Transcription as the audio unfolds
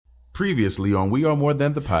Previously on We Are More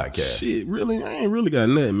Than the Podcast. Shit, really? I ain't really got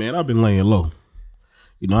nothing, man. I've been laying low.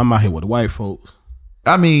 You know, I'm out here with the white folks.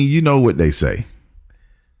 I mean, you know what they say.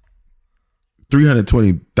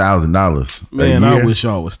 $320,000. Man, I wish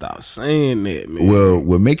y'all would stop saying that, man. Well,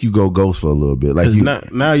 will make you go ghost for a little bit. Like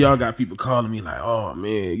now y'all got people calling me like, oh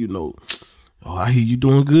man, you know, I hear you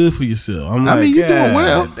doing good for yourself. I mean, you doing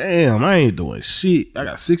well. Damn, I ain't doing shit. I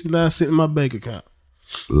got 69 cents in my bank account.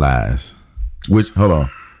 Lies. Hold on.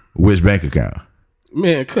 Which bank account?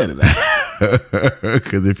 Man, cut it out.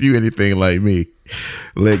 Because if you anything like me,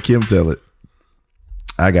 let Kim tell it.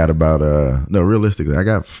 I got about realistically, I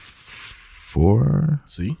got 4.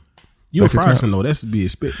 See, you a freshman though. That's to be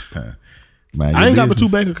expected. I ain't got but 2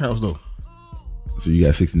 bank accounts though. So you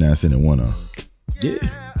got 69 cents in one on.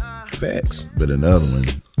 Yeah, facts. But another one,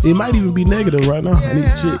 it might even be negative right now. I need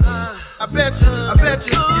to check. I bet you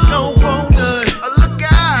don't want none. Look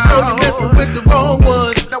out. You know you're messing with the wrong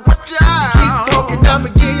ones. Now watch out. Keep talking, I'ma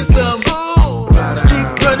give you some. Just keep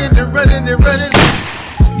running and running and running.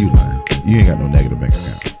 You lying. You ain't got no negative bank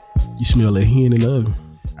account. You smell that hen in the oven.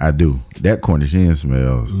 I do. That Cornish hen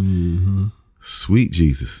smells sweet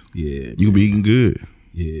Jesus. Yeah. You can be eating good.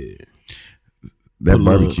 Yeah. That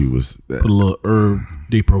barbecue was... Put a little herb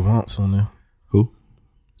de Provence on there. Who?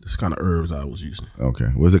 This kind of herbs I was using.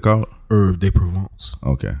 Okay. What's it called? Herb de Provence.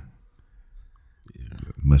 Okay. Yeah.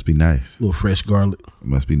 Must be nice. A little fresh garlic.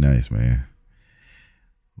 Must be nice, man.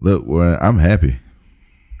 Look, well, I'm happy.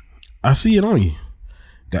 I see it on you.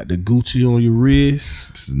 Got the Gucci on your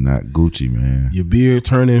wrist. This is not Gucci, man. Your beard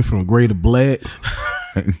turning from gray to black.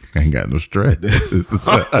 I ain't got no stress. That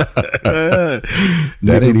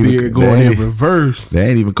ain't even beard going in reverse. That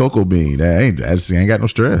ain't even cocoa bean. I just ain't got no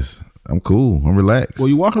stress. I'm cool. I'm relaxed. Well,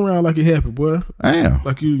 you walking around like it happened, boy. I am.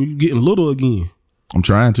 Like you getting little again. I'm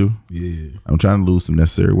trying to. Yeah. I'm trying to lose some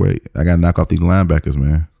necessary weight. I got to knock off these linebackers,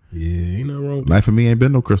 man. Yeah, ain't nothing wrong with Life for me ain't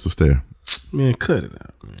been no crystal stair. Man, cut it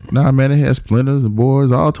out, man. Nah, man, it had splinters and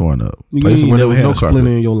boards all torn up. You ain't never had a splinter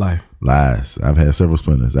in your life. Lies. I've had several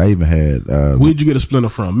splinters. I even had... Where'd you get a splinter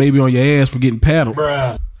from? Maybe on your ass for getting paddled.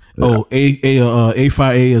 Bruh. Oh,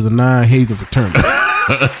 A5A is a non-hazing fraternity.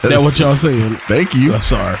 That what y'all saying? Thank you.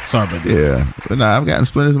 Sorry about that. Yeah. But nah, I've gotten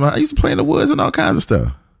splinters. I used to play in the woods and all kinds of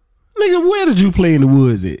stuff. Nigga, where did you play in the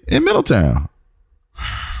woods at? In Middletown.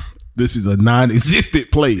 This is a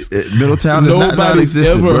non-existent place. Middletown is not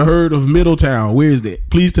non-existent. Nobody's ever heard of Middletown. Where is that?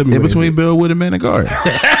 Please tell me. In between Bellwood and Manor Garden.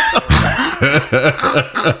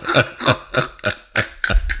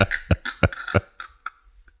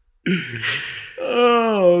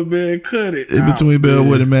 Oh man, cut it. In between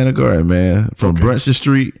Bellwood and Manor Garden, man. From Brunswick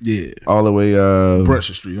Street, all the way.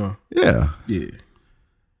 Brunswick Street, huh? Yeah.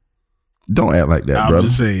 Don't act like that, I'm brother.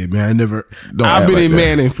 just saying, man. I've been in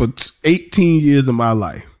Manning for 18 years of my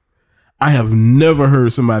life. I have never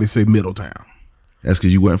heard somebody say Middletown. That's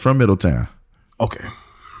because you weren't from Middletown. Okay.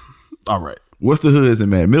 All right. What's the hoods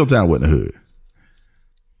in Manning? Middletown wasn't a hood.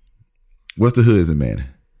 What's the hoods in Manning?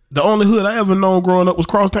 The only hood I ever known growing up was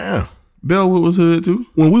Crosstown. Bellwood was hood too.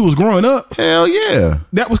 When we was growing up, hell yeah,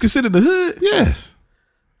 that was considered the hood. Yes.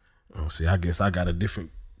 Oh, see, I guess I got a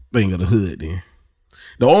different thing of the hood then.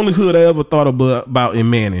 The only hood I ever thought about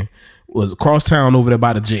in Manning was Crosstown over there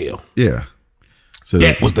by the jail. Yeah. So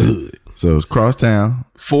that was the hood. So it was Crosstown,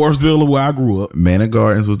 Forestville, where I grew up. Manor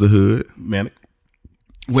Gardens was the hood.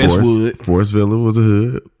 Westwood. Forestville was the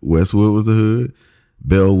hood. Westwood was the hood.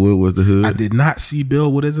 Bellwood was the hood. I did not see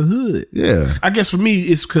Bellwood as a hood. Yeah. I guess for me,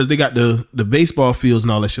 it's because they got the baseball fields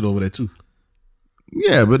and all that shit over there too.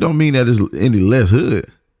 Yeah, but don't mean that it's any less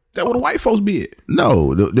hood. That where the white folks be at.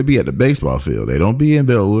 No, they be at the baseball field. They don't be in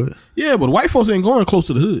Bellwood. Yeah, but the white folks ain't going close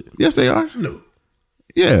to the hood. Yes, they are. No.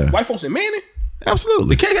 Yeah. White folks in Manning?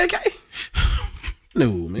 Absolutely. The KKK?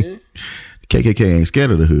 No, man. KKK ain't scared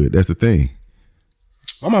of the hood. That's the thing.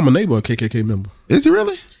 My mama neighbor a KKK member. Is he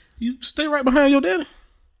really? You stay right behind your daddy.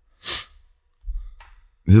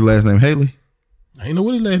 Is his last name Haley? I ain't know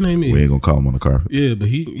what his last name is. We ain't gonna call him on the carpet. Yeah, but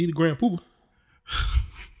he the Grand Poobah.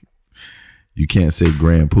 You can't say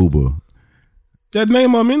Grand Poobah. That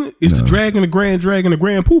name I'm in it. It's the Grand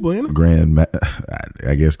Poobah, ain't it?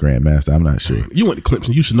 I guess Grandmaster. I'm not sure. You went to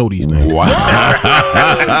Clemson. You should know these names. Wow.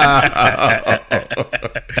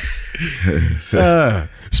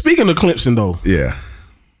 Speaking of Clemson, though, yeah,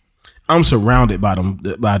 I'm surrounded by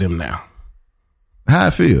them now. How I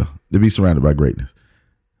feel to be surrounded by greatness.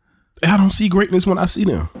 I don't see greatness when I see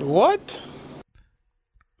them. What?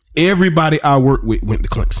 Everybody I work with went to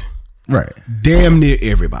Clemson. Right. Damn near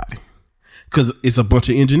everybody. Because it's a bunch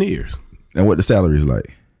of engineers. And what the salary is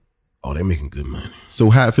like. Oh, they're making good money. So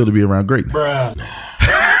how it feel to be around greatness? Bruh.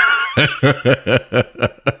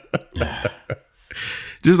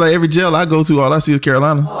 Just like every jail I go to, all I see is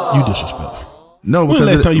Carolina. You disrespectful. No, When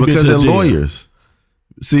last time you been because to they're a jail? lawyers.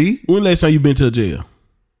 See? When last time you been to a jail?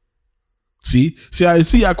 See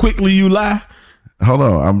how quickly you lie. Hold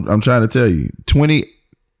on. I'm trying to tell you.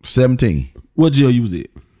 2017. What jail you was at?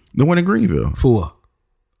 The one in Greenville. For?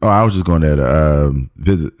 Oh, I was just going there to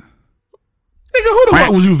visit. Nigga, who the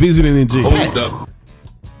fuck was you visiting in jail?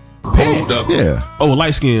 Hold up. Yeah. Oh,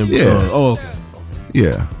 light skin. Yeah. Okay.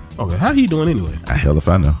 Yeah. Okay. How he doing anyway? Hell if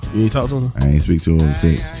I know. You ain't talk to him? I ain't speak to him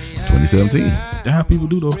since 2017. That's how people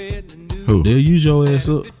do though. Who? They'll use your ass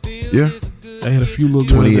up. Yeah. I had a few little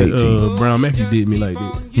girls 2018. that Brown Mackey did me like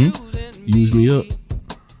that. Used me up.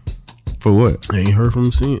 For what? I ain't heard from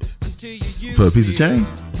him since. For a piece of chain?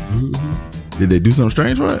 Did they do something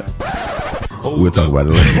strange for it? We'll talk about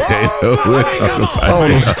it later. We'll talk about I don't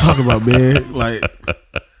know what to talk about, man. Like,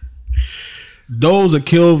 those are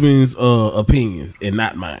Kelvin's opinions and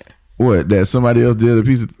not mine. What? That somebody else did a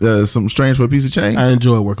piece of something strange for a piece of chain? I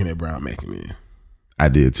enjoy working at Brown Mackey, man. I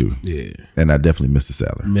did too. Yeah. And I definitely missed the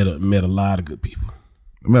salary. Met a lot of good people.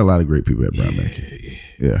 I met a lot of great people at Brown Mackey.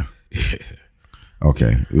 Yeah.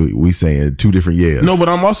 Okay. We saying two different years. No, but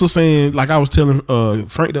I'm also saying, like I was telling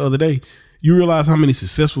Frank the other day, you realize how many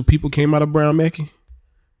successful people came out of Brown Mackey?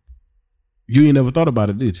 You ain't never thought about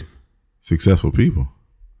it, did you? Successful people.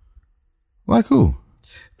 Like who?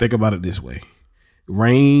 Think about it this way.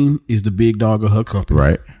 Rain is the big dog of her company.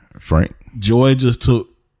 Right. Frank. Joy just took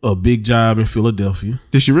a big job in Philadelphia.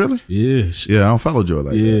 Did she really? Yeah. Yeah, I don't follow Joy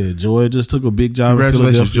like that. Yeah, Joy just took a big job in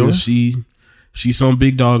Congratulations, Philadelphia. Joy. She's some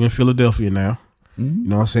big dog in Philadelphia now. You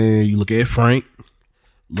know what I'm saying? You look at Frank,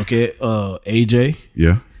 look at AJ,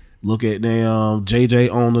 Yeah. look at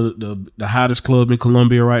JJ on the hottest club in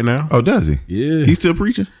Columbia right now. Oh, does he? Yeah. He's still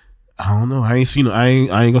preaching? I don't know. I ain't seen him. I ain't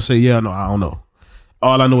gonna say yeah, no, I don't know.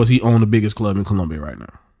 All I know is he owned the biggest club in Columbia right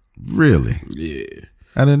now. Really? Yeah.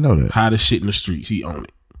 I didn't know that. Hottest shit in the streets. He owned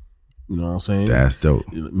it. You know what I'm saying? That's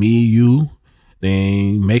dope. Me, you,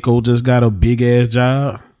 then Mako just got a big ass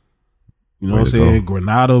job. You know Way what I'm to saying? go.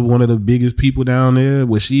 Granada, one of the biggest people down there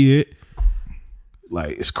where she at.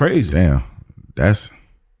 Like, it's crazy. Damn. That's,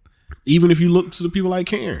 Even if you look to the people like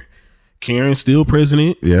Karen. Karen's still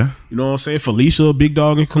president. yeah. You know what I'm saying? Felicia, a big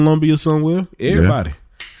dog in Columbia somewhere. Everybody.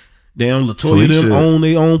 Damn, Latoya Felicia- them own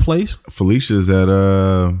their own place. Felicia's at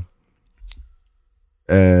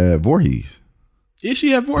Voorhees. Is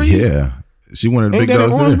she at Voorhees? Yeah. She one of the Ain't big that in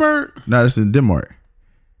dogs there. Orangeburg? No, that's in Denmark.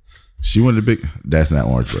 She one of the big. That's not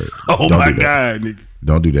Orangeburg. Oh Don't my do that. God, nigga.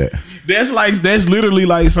 Don't do that. That's literally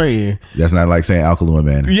like saying, That's not like saying Alkaline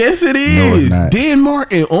Man. yes, it is. No, it's not.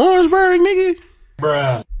 Denmark and Orangeburg,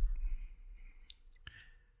 nigga.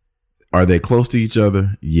 Are they close to each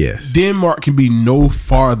other? Yes. Denmark can be no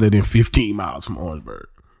farther than 15 miles from Orangeburg.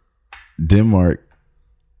 Denmark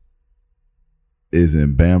is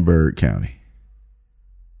in Bamberg County,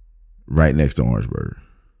 right next to Orangeburg.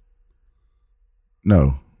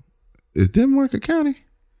 No, is Denmark a county?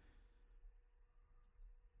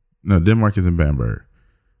 No, Denmark is in Bamberg.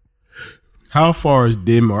 How far is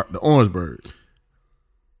Denmark to Orangeburg?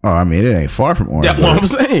 Oh, I mean, it ain't far from Orangeburg.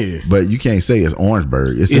 That's what I'm saying. But you can't say it's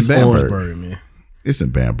Orangeburg. It's It's in Bamberg. Orangeburg, man. It's in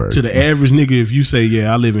Bamberg. To the average nigga, if you say,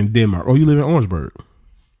 yeah, I live in Denmark, or you live in Orangeburg,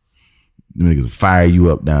 Them niggas fire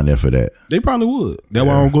you up down there for that. they probably would. That's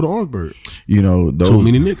why I don't go to Orangeburg. You know, those. Too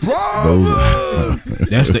many niggas. Those.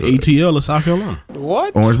 That's the ATL of South Carolina.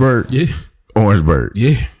 Orangeburg? Yeah. Orangeburg.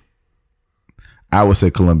 Yeah. I would say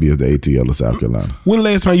Columbia is the ATL of South Carolina. When the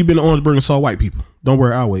last time you been to Orangeburg and saw white people? Don't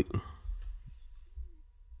worry, I'll wait.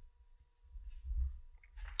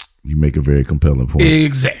 You make a very compelling point.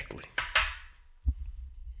 Exactly.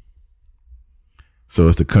 So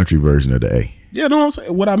it's the country version of the A. Yeah, know what I'm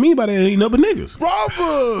saying? What I mean by that ain't nothing but niggas.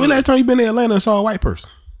 Bravo! When last time you been to Atlanta and saw a white person?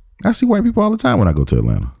 I see white people all the time when I go to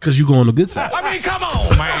Atlanta. Because you go on the good side. I mean, come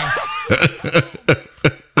on, man.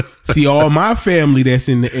 See, all my family that's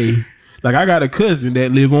in the A, like I got a cousin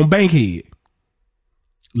that live on Bankhead.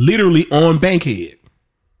 Literally on Bankhead.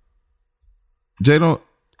 Jay don't.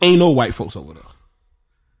 Ain't no white folks over there.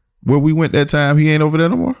 Where we went that time, he ain't over there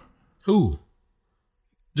no more. Who?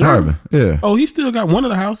 Jarvin. Yeah. Oh, he still got one of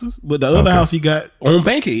the houses, but the other Okay. house he got on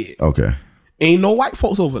Bankhead. Okay. Ain't no white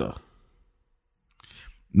folks over there.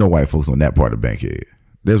 No white folks on that part of Bankhead.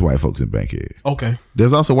 There's white folks in Bankhead. Okay.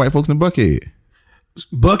 There's also white folks in Buckhead.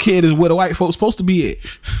 Buckhead is where the white folks supposed to be at.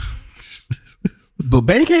 But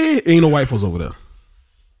Bankhead, ain't no white folks over there.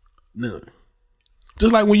 None.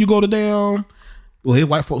 Just like when you go to down, well, there's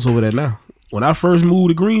white folks over there now. When I first moved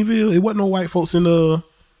to Greenville, it wasn't no white folks in the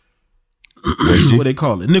what they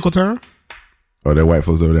call it, Nickeltown. Oh, there white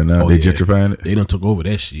folks over there now. Oh, They yeah. gentrifying it. They done took over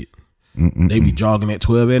that shit. They be jogging at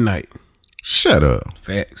 12 at night. Shut up.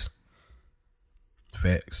 Facts.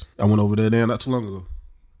 I went over there not too long ago.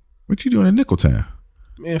 What you doing in Nickeltown?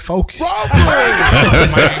 Man, focus. I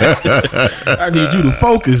need you to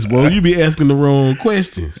focus, bro. You be asking the wrong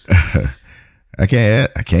questions. I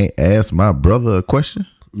can't ask my brother a question.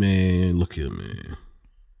 Man, look here, man.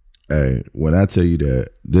 Hey, when I tell you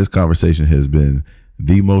that this conversation has been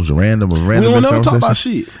the most random of random, we don't never talk about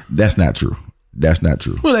shit. That's not true.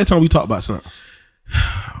 Well, that time we talked about something.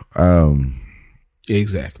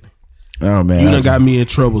 Exactly. Oh man, you done got me in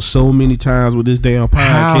trouble so many times with this damn podcast.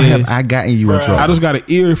 How have I gotten you in trouble? I just got an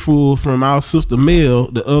earful from our sister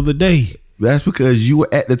Mel the other day. That's because you were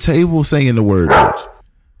at the table saying the word bitch.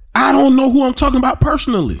 I don't know who I'm talking about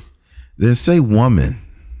personally. Then say woman.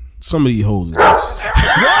 Some of these hoes is bitches.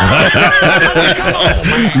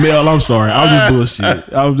 Mel, I'm sorry. I'm just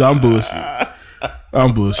bullshit.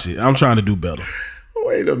 I'm bullshit. I'm trying to do better.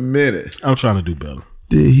 Wait a minute. I'm trying to do better.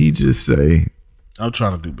 Did he just say? I'm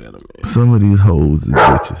trying to do better, man. Some of these hoes is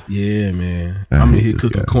bitches. Yeah, man. I'm in here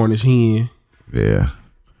cooking Cornish hen. Yeah.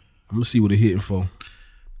 I'm gonna see what it hitting for.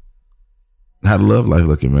 How the love life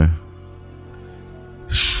looking, man?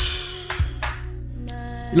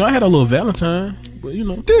 You know, I had a little Valentine, but you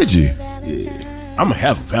know. Did you? Yeah. I'm gonna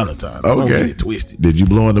have a Valentine. Okay. Don't get it twisted. Did you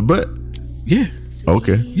blow in the butt? Yeah.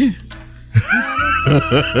 Okay. Yeah.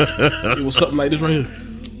 It was something like this right here.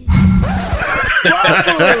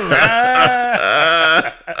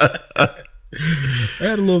 I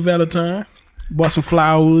had a little Valentine. Bought some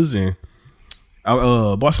flowers and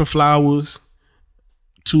I bought some flowers.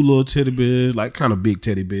 2 little teddy bears, like kind of big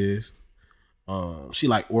teddy bears. She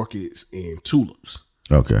like orchids and tulips.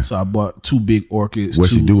 Okay. So I bought 2 big orchids. What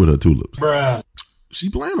she do with her tulips? Bruh. She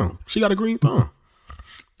playing them. She got a green thumb.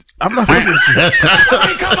 I'm not fucking with you.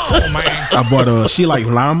 Come on, man. I bought she like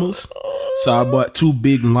llamas. So I bought 2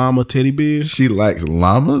 big llama teddy bears. She likes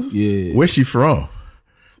llamas? Yeah. Where's she from?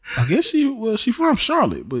 I guess she from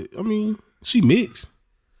Charlotte, but I mean, she mixed.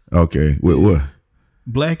 Okay. With what?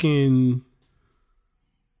 Black and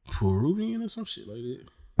Peruvian or some shit like that.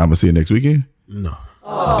 I'm gonna see you next weekend? No.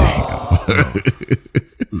 Damn.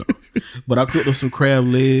 No. But I cooked up some crab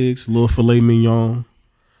legs, a little filet mignon,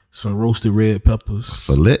 some roasted red peppers.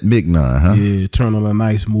 Filet mignon, huh? Yeah, turned on a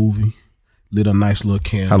nice movie. Lit a nice little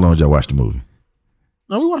candle. How long did y'all watch the movie?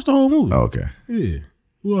 No, we watched the whole movie. Oh, okay. Yeah.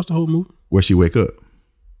 We watched the whole movie. Where she wake up?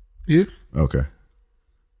 Yeah. Okay.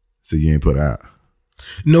 So you ain't put her out?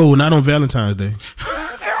 No, not on Valentine's Day.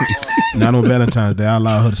 Not on Valentine's Day. I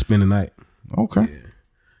allowed her to spend the night. Okay.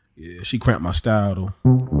 Yeah, she cramped my style though.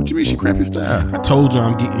 What you mean she cramped your style? I told you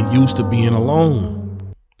I'm getting used to being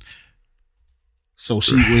alone. So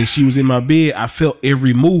when she was in my bed, I felt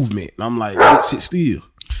every movement. I'm like, bitch, sit still.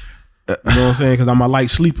 You know what I'm saying? Because I'm a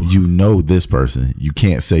light sleeper. You know this person. You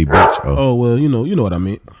can't say bitch. Oh well, you know what I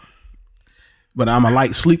meant. But I'm a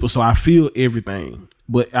light sleeper, so I feel everything.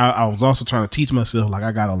 But I was also trying to teach myself, like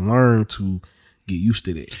I gotta learn to get used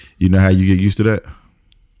to that. You know how you get used to that?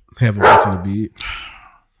 Having bitch in the bed.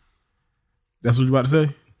 That's what you about to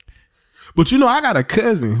say? But you know, I got a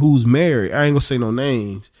cousin who's married. I ain't gonna say no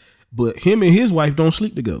names, but him and his wife don't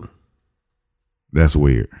sleep together. That's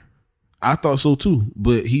weird. I thought so too,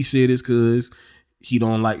 but he said it's because she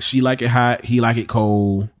like it hot, he like it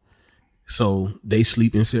cold, so they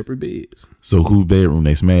sleep in separate beds. So whose bedroom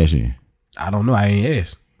they smash in? I don't know. I ain't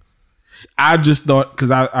asked. I just thought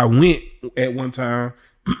because I went at one time.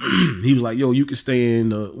 He was like, "Yo, you can stay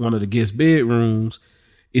in one of the guest bedrooms.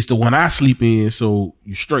 It's the one I sleep in, so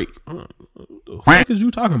you straight." What the fuck is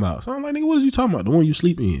you talking about? So I'm like, "Nigga, what is you talking about? The one you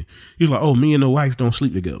sleep in?" He's like, "Oh, me and the wife don't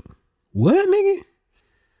sleep together." What, nigga?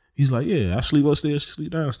 He's like, "Yeah, I sleep upstairs, she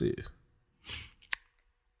sleep downstairs."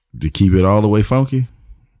 To keep it all the way funky,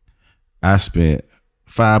 I spent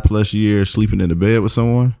 5+ years sleeping in the bed with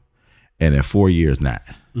someone, and then 4 years not.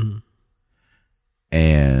 Mm-hmm.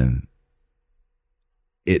 And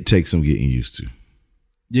it takes some getting used to.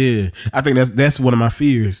 Yeah, I think that's one of my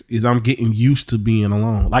fears is I'm getting used to being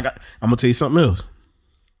alone. Like I'm gonna tell you something else.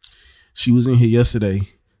 She was in here yesterday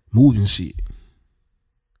moving shit.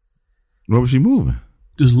 What was she moving?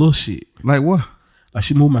 Just little shit. Like what? Like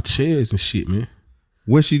she moved my chairs and shit, man.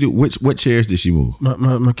 What she do? What chairs did she move?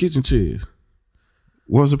 My kitchen chairs.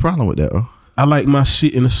 What was the problem with that? I like my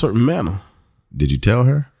shit in a certain manner. Did you tell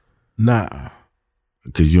her? Nah.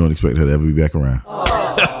 Because you don't expect her to ever be back around.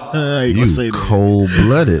 I ain't You gonna say that.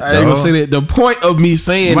 cold-blooded. I ain't gonna say that. The point of me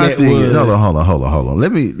saying My that thing was is, hold on.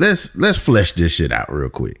 Let's flesh this shit out real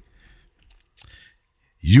quick.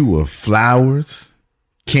 You were flowers,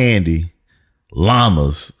 candy,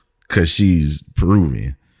 llamas, because she's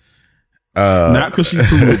Peruvian. not because she's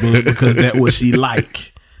Peruvian, because that's what she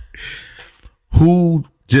like. Who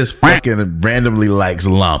just fucking randomly likes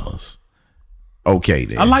llamas. Okay,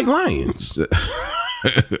 then. I like lions.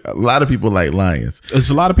 A lot of people like lions. There's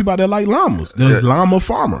a lot of people out there like llamas. There's llama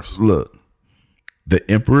farmers. Look, The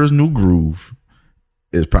Emperor's New Groove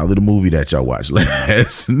is probably the movie that y'all watched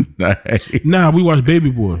last night. Nah, we watched Baby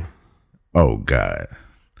Boy. Oh God.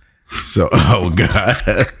 So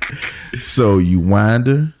so you wind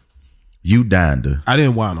her, you dined her. I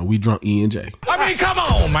didn't want her. We drunk E&J. I mean, come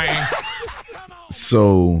on, man.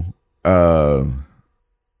 So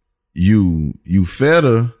you fed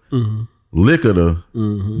her, liquored her,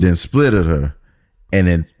 then splitted her,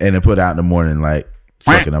 and then put her out in the morning like,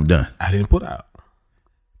 fuck it, I'm done. I didn't put out.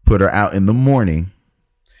 Put her out in the morning.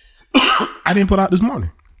 I didn't put out this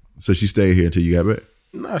morning. So she stayed here until you got back?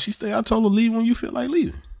 Nah, she stayed. I told her leave when you feel like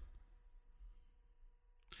leaving.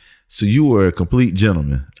 So you were a complete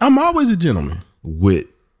gentleman I'm always a gentleman. with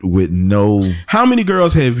no. How many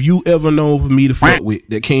girls have you ever known for me to fuck with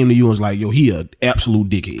that came to you and was like, yo, he a absolute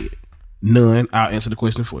dickhead? None. I'll answer the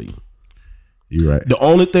question for you. You're right. The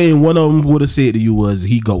only thing one of them would have said to you was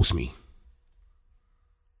he ghosts me.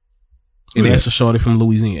 And that's a shorty from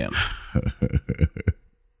Louisiana.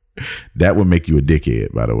 That would make you a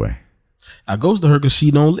dickhead, by the way. I ghost to her because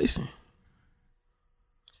she don't listen.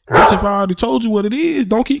 Bitch, if I already told you what it is,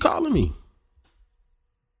 don't keep calling me.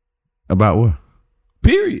 About what?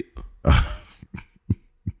 Period.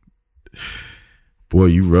 Boy,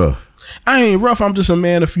 you rough. I ain't rough. I'm just a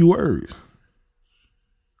man of few words.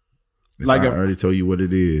 Like I already told you what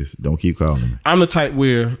it is. Don't keep calling me. I'm the type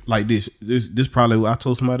where, like this probably what I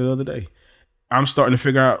told somebody the other day. I'm starting to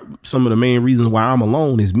figure out some of the main reasons why I'm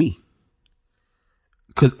alone is me.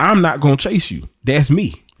 Because I'm not going to chase you. That's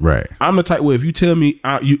me. Right. I'm the type where if you tell me,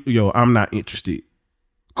 I'm not interested.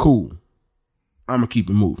 Cool. I'm going to keep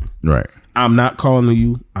it moving. Right. I'm not calling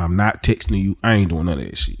you. I'm not texting you. I ain't doing none of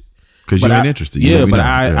that shit. Because you ain't interested. Yeah, but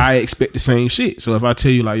I expect the same shit. So if I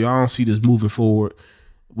tell you, like, yo, I don't see this moving forward,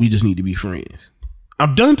 we just need to be friends.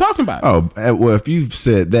 I'm done talking about it. Oh, well, if you've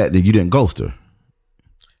said that, then you didn't ghost her.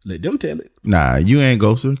 Let them tell it. Nah, you ain't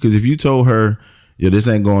ghost her. Because if you told her, yo, this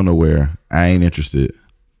ain't going nowhere, I ain't interested,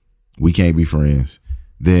 we can't be friends,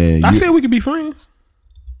 then I said we could be friends.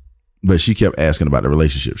 But she kept asking about the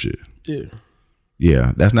relationship shit. Yeah.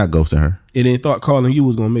 Yeah, that's not ghosting her. And then thought calling you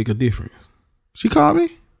was going to make a difference. She called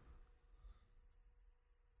me.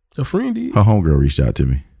 A friend did. Her homegirl reached out to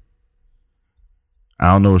me.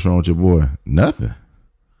 I don't know what's wrong with your boy. Nothing.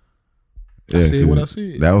 I said what I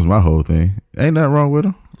said. That was my whole thing. Ain't nothing wrong with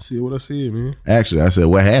him. I said what I said, man. Actually, I said,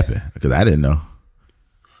 what happened? Because I didn't know.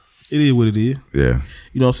 It is what it is. Yeah.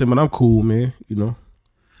 You know what I'm saying? But I'm cool, man. You know.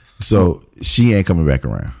 So she ain't coming back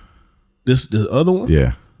around. The other one?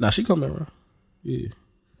 Yeah. Nah, she coming around. Yeah.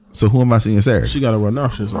 So who am I seeing Saturday? She got to run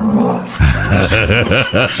off. So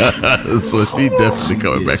she definitely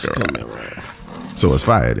coming back around. So it's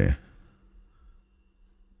fire then.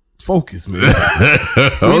 Focus, man.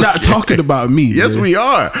 We're not talking about me. Yes, man. we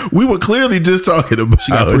are. We were clearly just talking about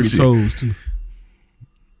She got pretty toes too.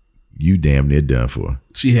 You damn near done for.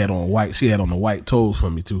 She had on the white toes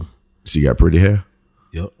for me too. She got pretty hair.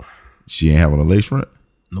 Yep. She ain't having a lace front.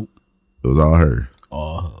 Nope. It was all her.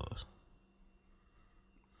 All hers.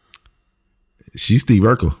 She's Steve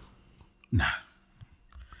Urkel. Nah.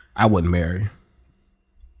 I wouldn't marry her.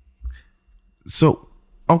 So,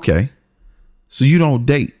 okay. So you don't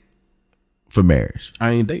date for marriage.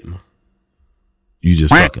 I ain't dating her. You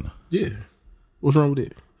just fucking her. Yeah. What's wrong with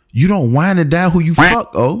it? You don't wind it down who you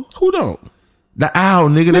fuck, oh. Who don't? The owl,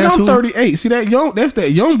 nigga. That's I'm who. 38. See that young? That's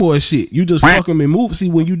that young boy shit. You just fuck them and move. See,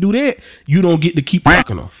 when you do that, you don't get to keep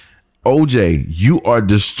fucking them. OJ, you are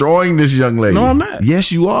destroying this young lady. No, I'm not.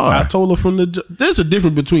 Yes, you are. I told her from there's a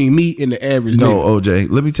difference between me and the average No, nigga. OJ,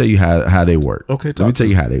 let me tell you how they work. Okay, let me tell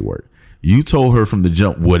you how they work. You told her from the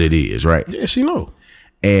jump what it is, right? Yeah, she know.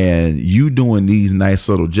 And you doing these nice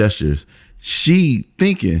subtle gestures, she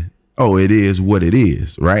thinking, oh, it is what it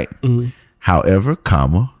is, right? Mm-hmm. However,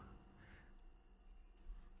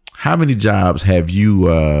 how many jobs have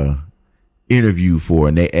you interviewed for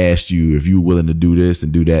and they asked you if you were willing to do this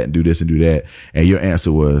and do that and do this and do that, and your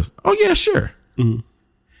answer was, oh yeah, sure. Mm-hmm.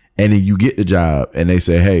 And then you get the job and they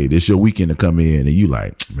say, hey, this your weekend to come in, and you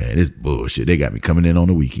like, man, this bullshit. They got me coming in on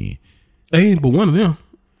the weekend. They ain't but one of them.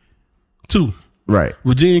 Two. Right.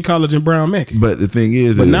 Virginia College and Brown Mackie. But the thing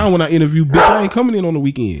is, but now when I interview, bitch, I ain't coming in on the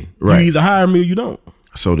weekend. Right. You either hire me or you don't.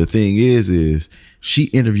 So the thing is she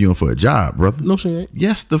interviewing for a job, brother. No, she ain't.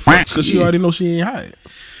 Yes, the fuck. Because she already know she ain't hired.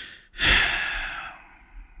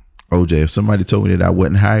 OJ, if somebody told me that I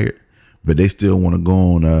wasn't hired, but they still want to go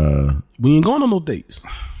on, we ain't going on no dates.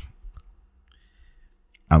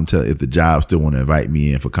 I'm telling, if the job still want to invite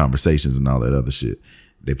me in for conversations and all that other shit,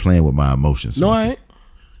 They playing with my emotions. No, I ain't.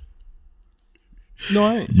 No,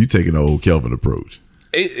 I ain't. You taking the old Kelvin approach.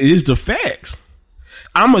 It is the facts.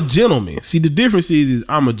 I'm a gentleman. See, the difference is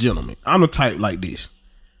I'm a gentleman. I'm the type like this.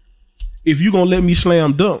 If you gonna let me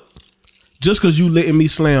slam dunk, just because you letting me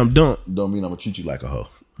slam dunk, don't mean I'm gonna treat you like a hoe.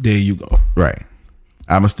 There you go. Right.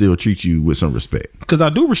 I'ma still treat you with some respect. Because I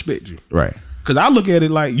do respect you. Right. Because I look at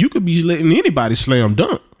it like you could be letting anybody slam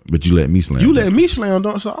dunk. But you let me slam. You let me slam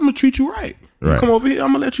dunk, so I'm gonna treat you right. Right. Come over here,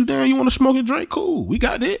 I'm gonna let you down. You want to smoke and drink? Cool, we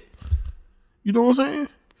got that. You know what I'm saying?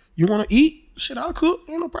 You want to eat? Shit, I'll cook.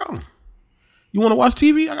 Ain't no problem. You want to watch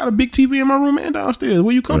TV? I got a big TV in my room and downstairs.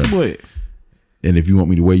 Where you comfortable at? And if you want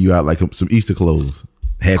me to wear you out like some Easter clothes,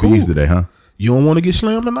 happy Easter Day, huh? You don't want to get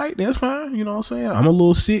slammed tonight? That's fine. You know what I'm saying? I'm a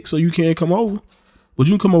little sick, so you can't come over. But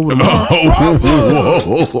you can come over tomorrow.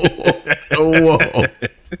 Whoa.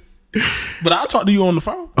 But I'll talk to you on the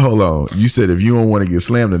phone. Hold on. You said if you don't want to get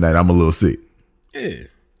slammed tonight, I'm a little sick. Yeah.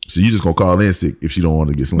 So you just gonna call in sick if she don't want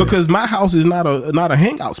to get slammed? Because my house is not a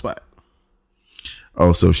hangout spot.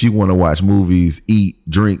 Oh, so she want to watch movies, eat,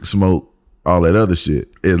 drink, smoke, all that other shit,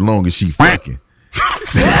 as long as she fucking.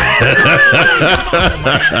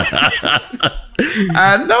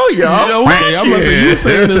 I know y'all. Okay, I'm gonna say you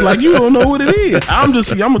saying this like you don't know what it is. I'm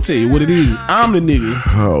gonna tell you what it is. I'm the nigga.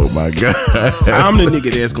 Oh my god. I'm the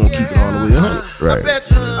nigga that's gonna keep it all the way 100. Right.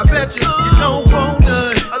 I bet you don't want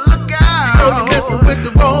none. Look out. You know you're messing with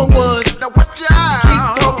the wrong ones. Now watch out.